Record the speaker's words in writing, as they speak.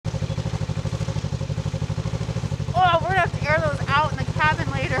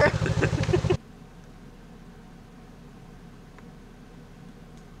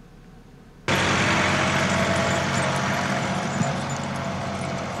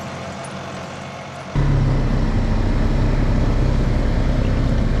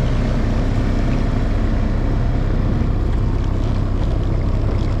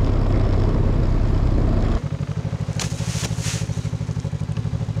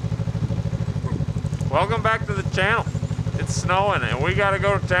Welcome back to the channel. It's snowing and we gotta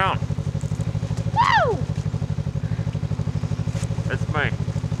go to town. Woo! That's me.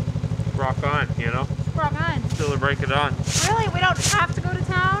 Rock on, you know? Rock on. Till the break of dawn. Really? We don't have to go to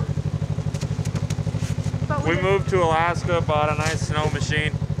town? But we moved to Alaska, bought a nice snow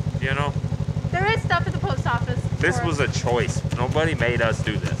machine, you know? There is stuff at the post office. This was a choice. Nobody made us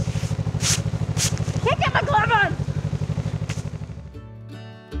do this. Can't get my glove on!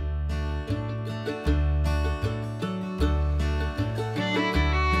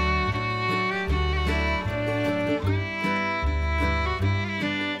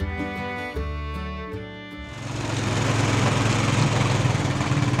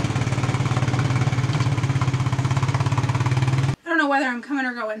 I don't know whether I'm coming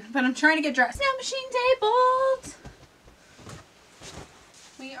or going, but I'm trying to get dressed. Snow machine tabled!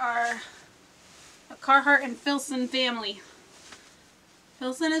 We are a Carhartt and Filson family.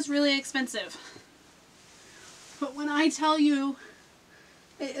 Filson is really expensive. But when I tell you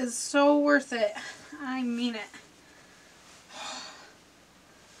it is so worth it, I mean it.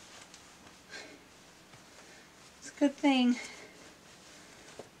 It's a good thing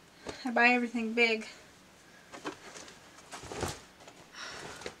I buy everything big.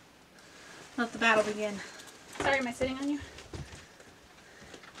 Let the battle begin. Sorry, am I sitting on you?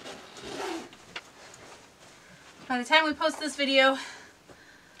 By the time we post this video,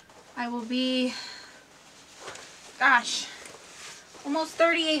 I will be, gosh, almost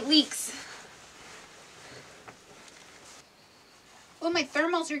 38 weeks. Oh, my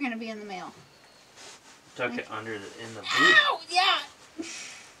thermals are going to be in the mail. Tuck it under in the boot. Ow! Yeah!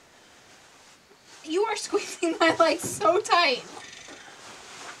 You are squeezing my legs so tight.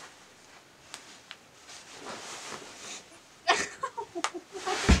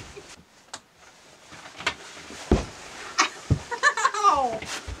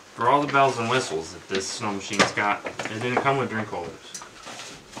 For all the bells and whistles that this snow machine's got, it didn't come with drink holders.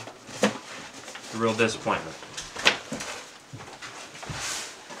 It's a real disappointment.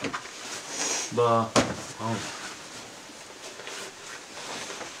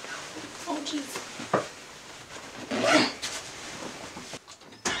 Oh, jeez.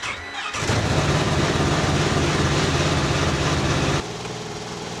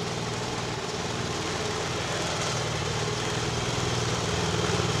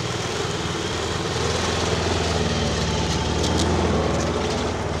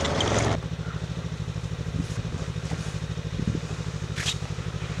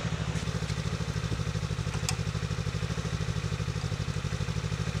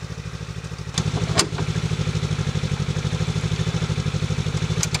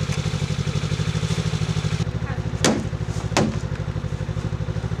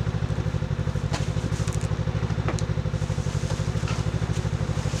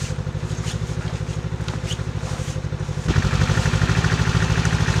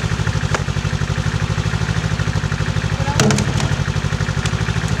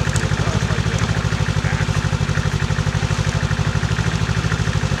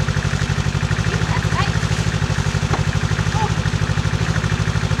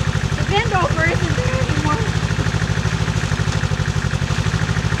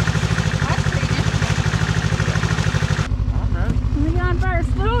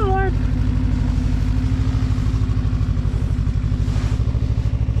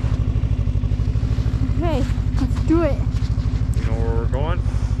 Do it. You know where we're going?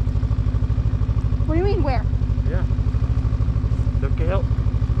 What do you mean, where? Yeah. The Cahill.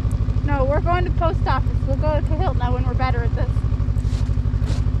 No, we're going to post office. We'll go to Cahill now when we're better at this.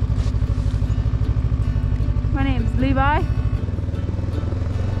 My name's Levi.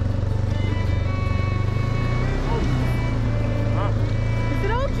 Is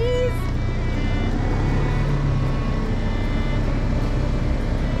it old cheese?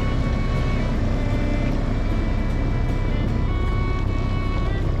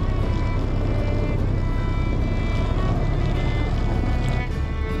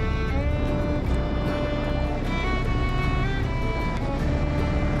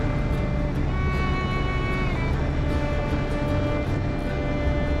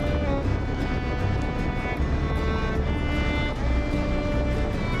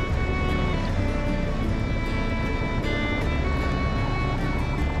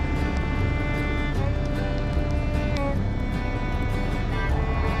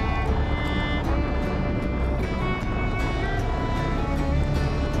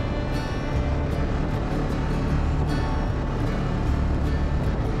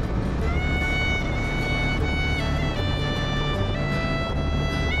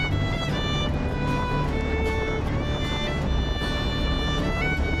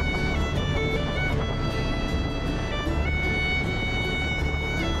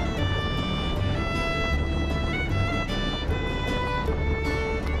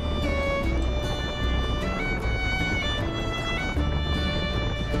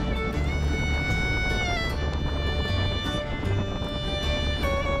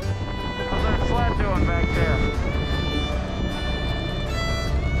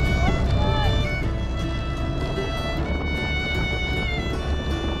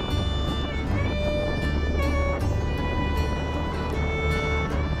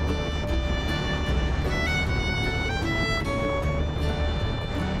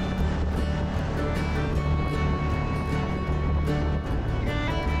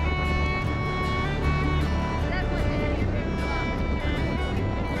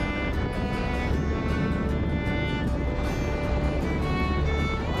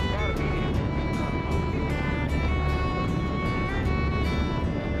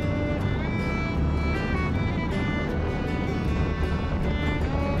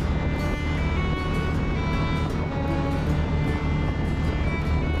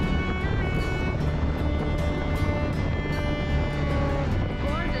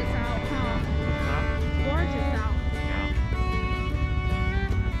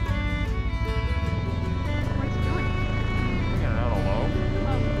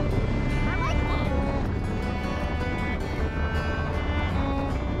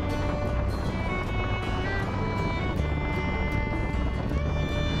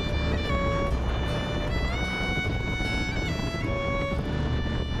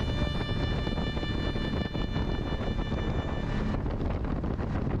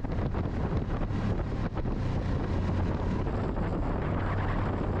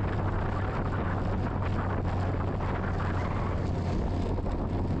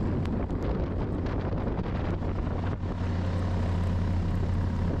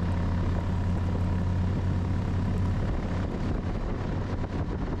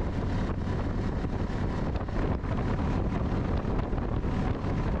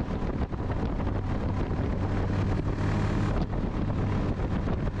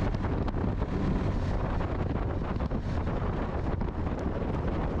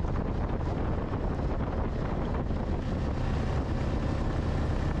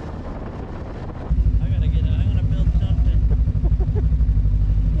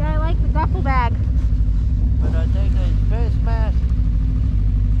 duffel bag. But I think it's face mask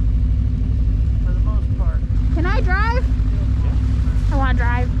for the most part. Can I drive? I want to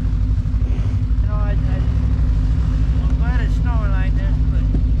drive. You know, I'm glad it's snowing like this, but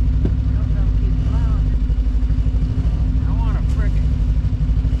sometimes keep plowing. I want to frickin'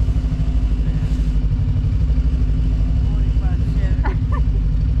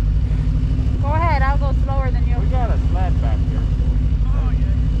 45 Go ahead, I'll go slower than you. We got a sled back here. Oh, yeah.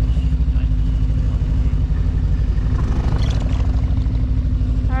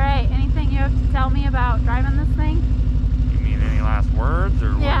 Alright, anything you have to tell me about driving this thing? You mean any last words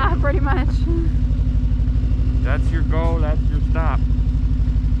or Yeah, what? pretty much. That's your go, that's your stop.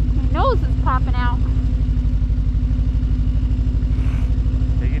 My nose is popping out.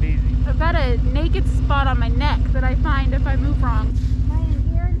 Take it easy. I've got a naked spot on my neck that I find if I move wrong. Am I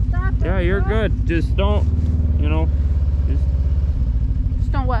in gear and stuff? Yeah, you're good. Just don't, you know,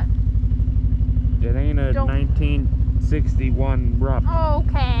 Just don't what? it ain't a Don't- 1961 rough.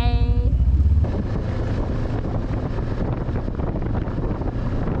 Okay.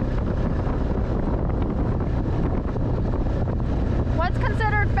 What's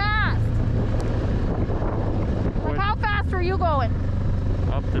considered fast? Like how fast were you going?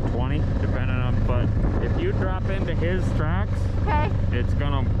 Up to 20, depending on, but if you drop into his tracks, Okay. it's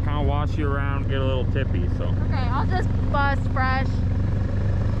gonna kind of wash you around, get a little tippy, so. Okay, I'll just bust fresh.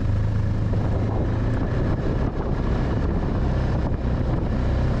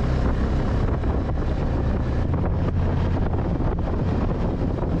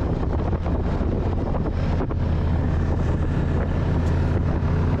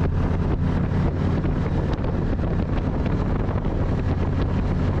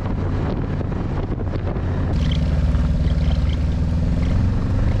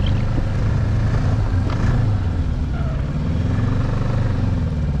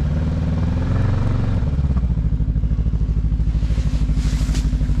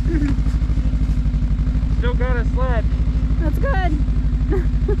 Still got a sled. That's good.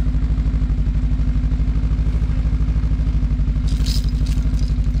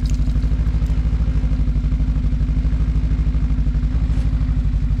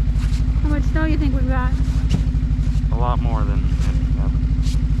 How much snow you think we've got? A lot more than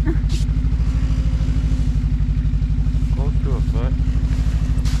close to a foot.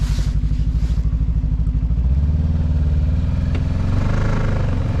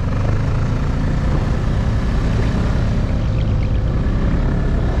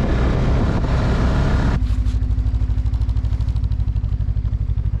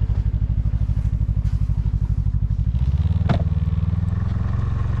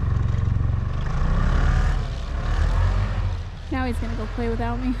 Now he's gonna go play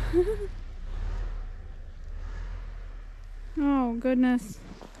without me. Oh, goodness.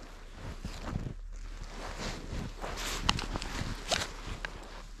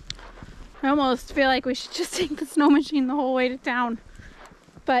 I almost feel like we should just take the snow machine the whole way to town.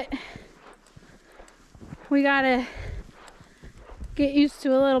 But we gotta get used to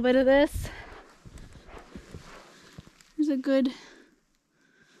a little bit of this. There's a good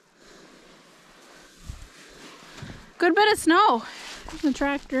bit of snow. There's the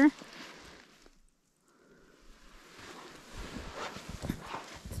tractor.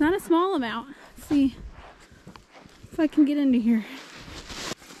 It's not a small amount. Let's see if I can get into here.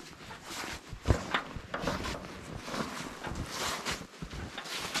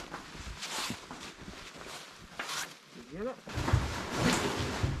 Get it?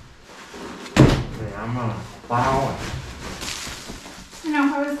 Okay, I'm gonna plow. I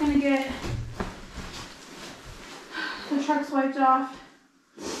know, I was gonna get the trucks wiped off.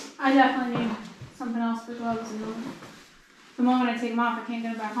 I definitely need something else for gloves. And the moment I take them off, I can't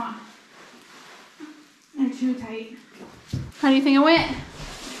get them back on. They're too tight. How do you think it went?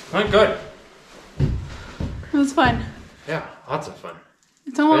 Went good. It was fun. Yeah, lots of fun.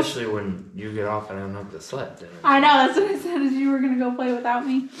 It's almost. Especially when you get off and I don't have to sled. Then I know, that's what I said, is you were gonna go play without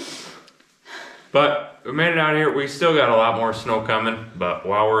me. But we made it out here. We still got a lot more snow coming, but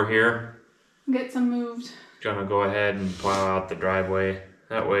while we're here, Get some moved. gonna go ahead and plow out the driveway.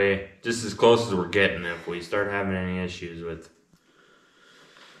 That way, just as close as we're getting, if we start having any issues with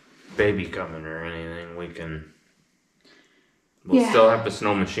baby coming or anything, we'll still have the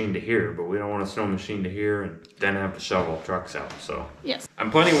snow machine to here, but we don't want a snow machine to here and then have to shovel trucks out, so. Yes. I'm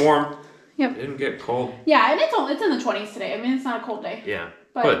plenty warm. Yep. Didn't get cold. Yeah, and it's in the 20s today. I mean, it's not a cold day. Yeah,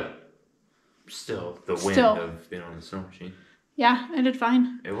 But- but still, the wind of being on the snow machine. Yeah, I did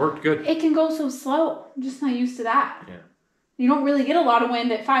fine. It worked good. It can go so slow. I'm just not used to that. Yeah. You don't really get a lot of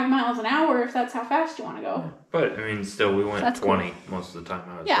wind at 5 miles an hour if that's how fast you want to go. But, I mean, still, we went That's 20 cool. most of the time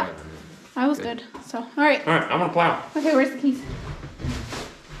I was Yeah. driving. I was good. So, all right. All right, I'm gonna plow. Okay, where's the keys?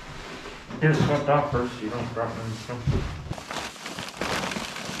 Get it swept off first so you don't drop them in the snow.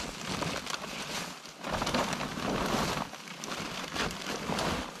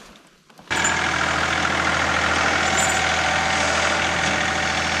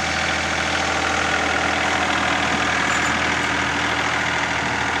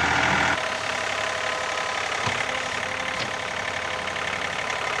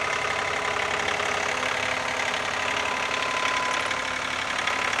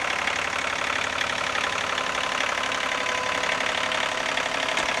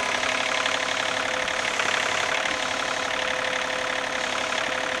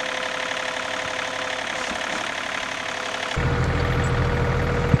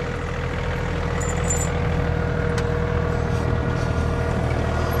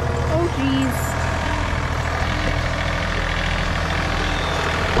 Oh, jeez.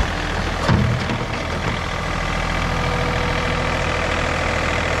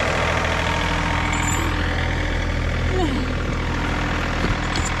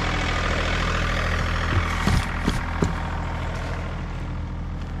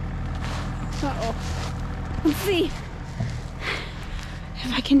 Uh-oh. Let's see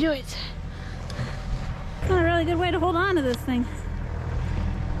if I can do it. It's not a really good way to hold on to this thing.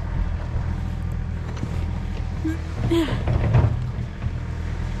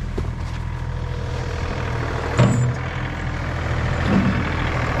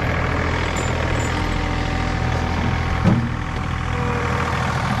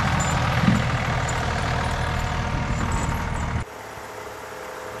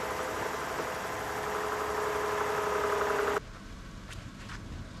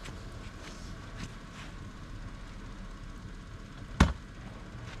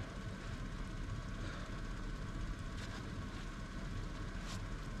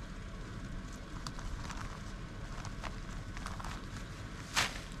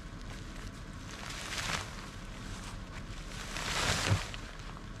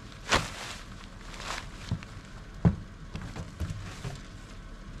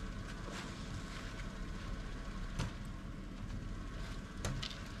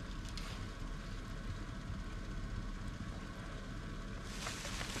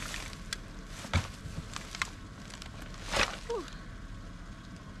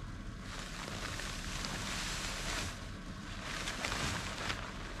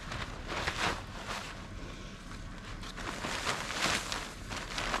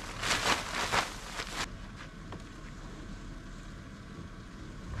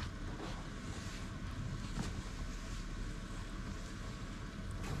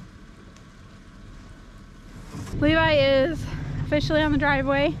 Levi is officially on the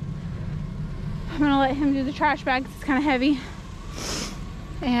driveway. I'm gonna let him do the trash bag 'cause it's kind of heavy.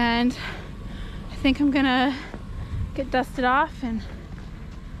 And I think I'm gonna get dusted off and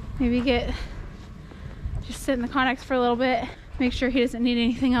maybe just sit in the Connex for a little bit. Make sure he doesn't need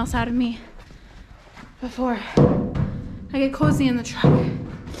anything else out of me before I get cozy in the truck.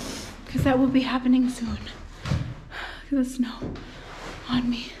 Because that will be happening soon. Look at the snow on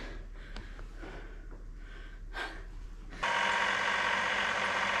me.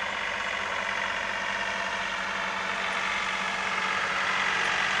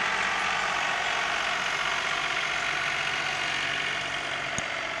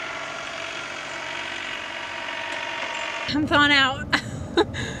 I'm thawing out.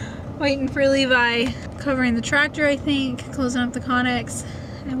 Waiting for Levi, covering the tractor, I think, closing up the Connex,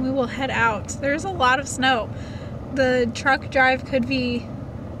 and we will head out. There's a lot of snow. The truck drive could be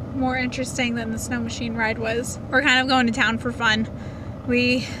more interesting than the snow machine ride was. We're kind of going to town for fun.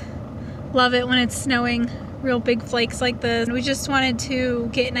 We love it when it's snowing, real big flakes like this. We just wanted to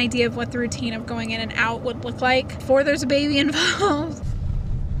get an idea of what the routine of going in and out would look like before there's a baby involved.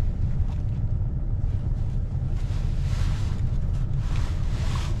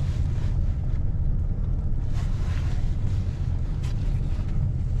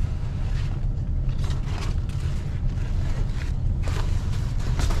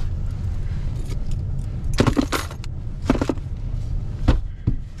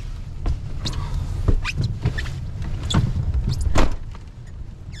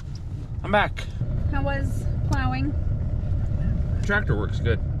 I'm back. How was plowing? The tractor works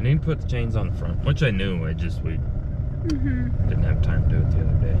good. I need to put the chains on the front, which I knew. We didn't have time to do it the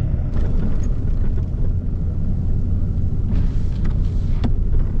other day.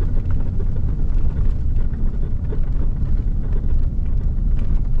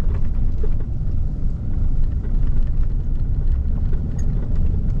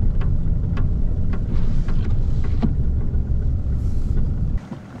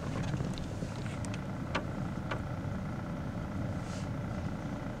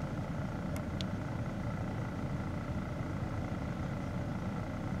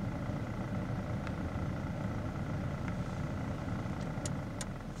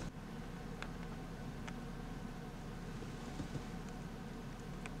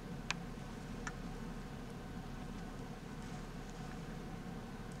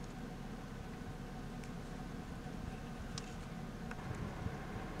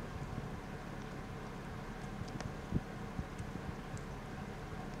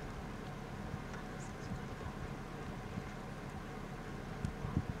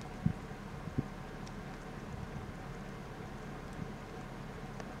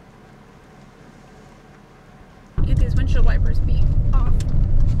 windshield wipers be off.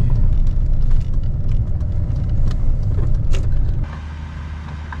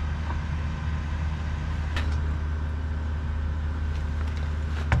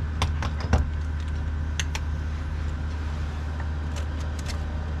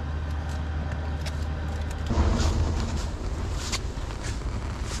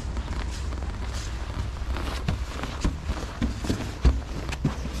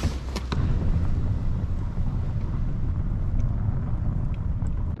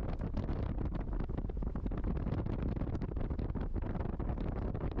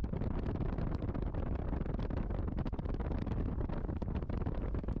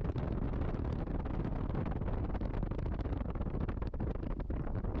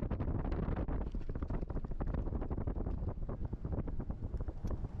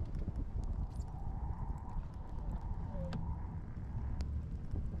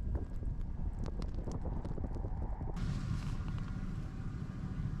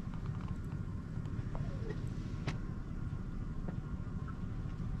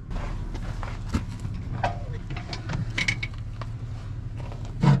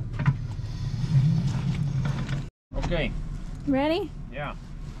 Okay. Ready? Yeah.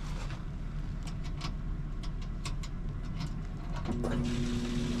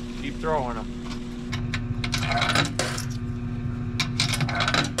 Keep throwing them.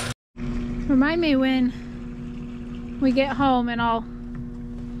 Remind me when we get home and I'll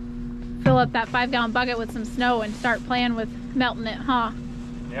fill up that 5-gallon bucket with some snow and start playing with melting it, huh?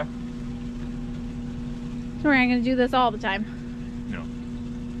 Yeah. So we're not gonna do this all the time. No.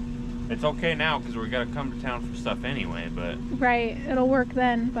 It's okay now because we gotta come to town for stuff anyway, but Right, it'll work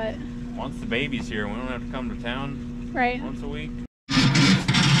then, but once the baby's here, we don't have to come to town right. once a week.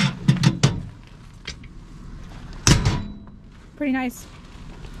 Pretty nice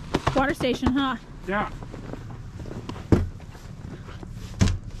water station, huh? Yeah.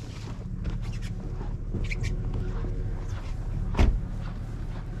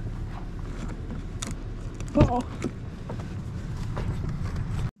 Uh-oh.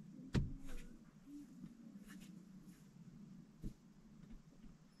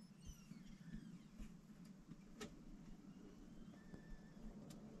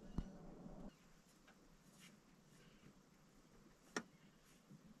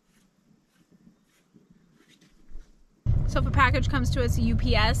 So if a package comes to us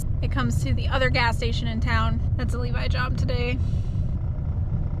UPS, it comes to the other gas station in town. That's a Levi job today.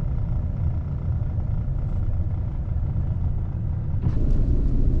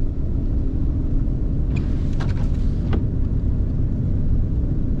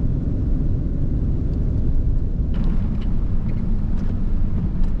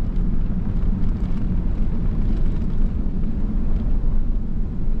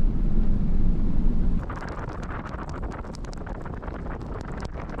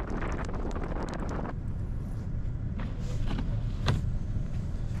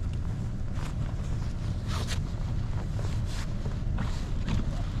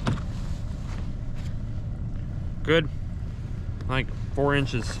 Good. Like 4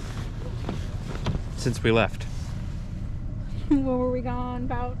 inches since we left. What were we gone?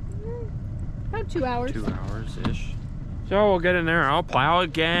 About 2 hours. 2 hours-ish. So we'll get in there, I'll plow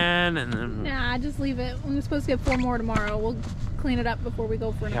again, and then... Nah, just leave it. We're supposed to get 4 more tomorrow. We'll clean it up before we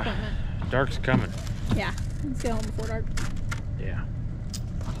go for an appointment. Dark's coming. Yeah, let's get home before dark. Yeah.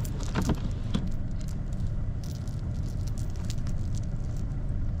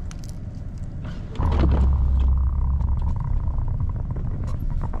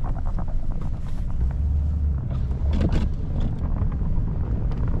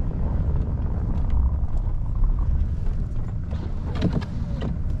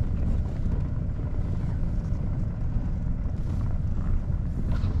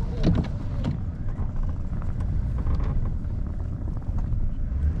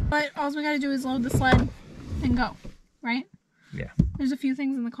 But all we gotta do is load the sled and go, right? Yeah. There's a few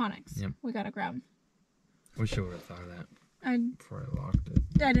things in the Connex Yep. we gotta grab. Wish I would have thought of that I before I locked it.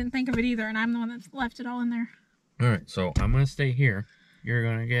 didn't think of it either, and I'm the one that's left it all in there. Alright, so I'm gonna stay here. You're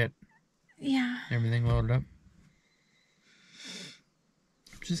gonna get everything loaded up.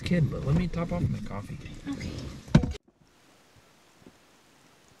 Just kidding, but let me top off my coffee. Okay.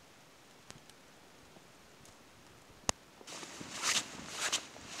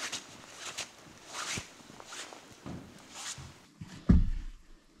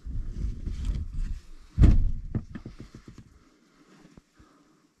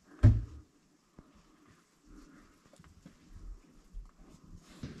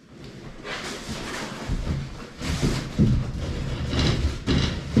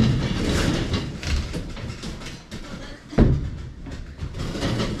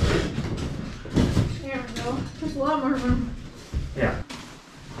 lot more room. Yeah.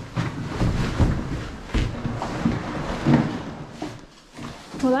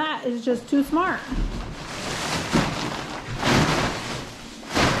 Well, that is just too smart.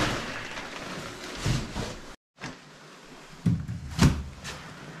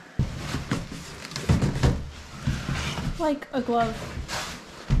 Like a glove.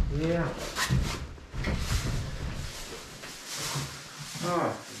 Yeah. Oh,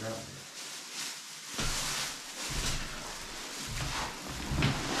 I forgot.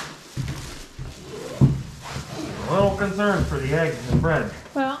 A little concerned for the eggs and bread.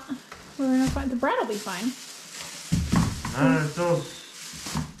 Well, we're gonna find the bread will be fine. Those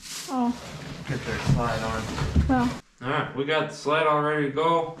Oh, get their slide on. well. Alright, we got the sled all ready to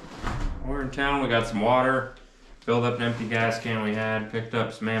go. We're in town, we got some water. Filled up an empty gas can we had. Picked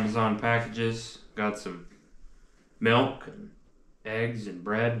up some Amazon packages. Got some milk and eggs and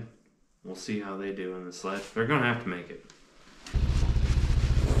bread. We'll see how they do in the sled. They're gonna have to make it.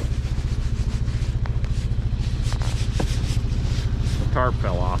 The tarp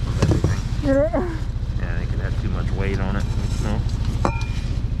fell off of everything. Yeah, they could have too much weight on it. So.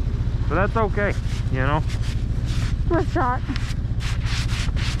 But that's okay, you know? First shot.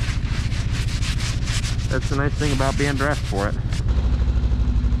 That's the nice thing about being dressed for it.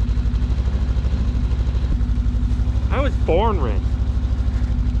 I was born ready.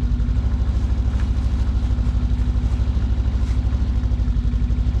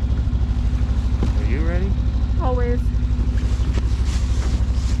 Are you ready? Always.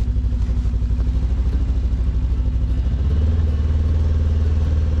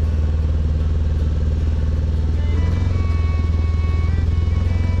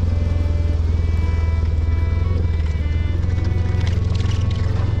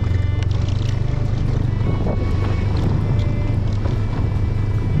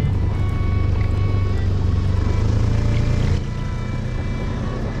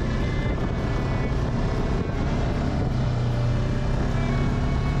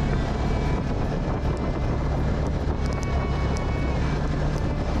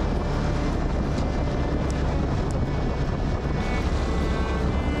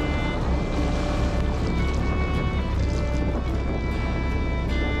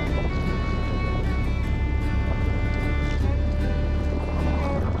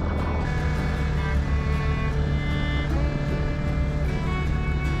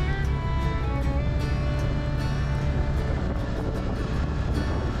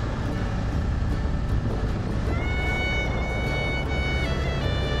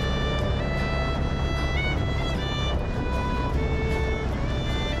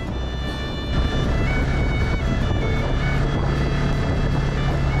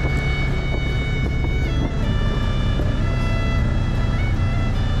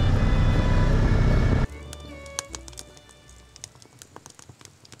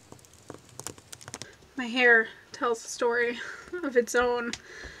 My hair tells a story of its own.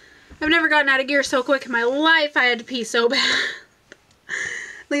 I've never gotten out of gear so quick in my life. I had to pee so bad.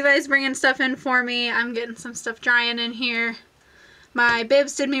 Levi's bringing stuff in for me. I'm getting some stuff drying in here. My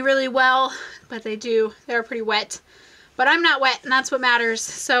bibs did me really well, but they're pretty wet. But I'm not wet, and that's what matters.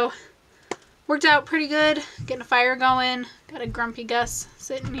 So, worked out pretty good. Getting a fire going. Got a grumpy Gus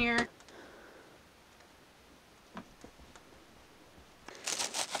sitting here.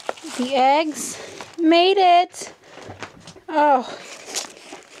 The eggs made it. Oh,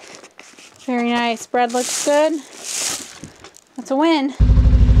 very nice. Bread looks good. That's a win.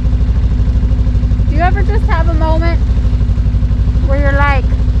 Do you ever just have a moment where you're like,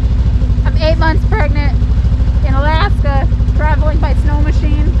 I'm 8 months pregnant in Alaska, traveling by snow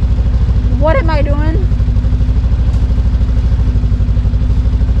machine. What am I doing?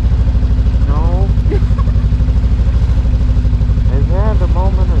 No. I've had a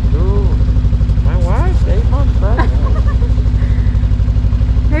moment or two. My wife's 8 months pregnant.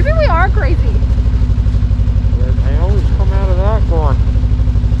 Maybe we are crazy.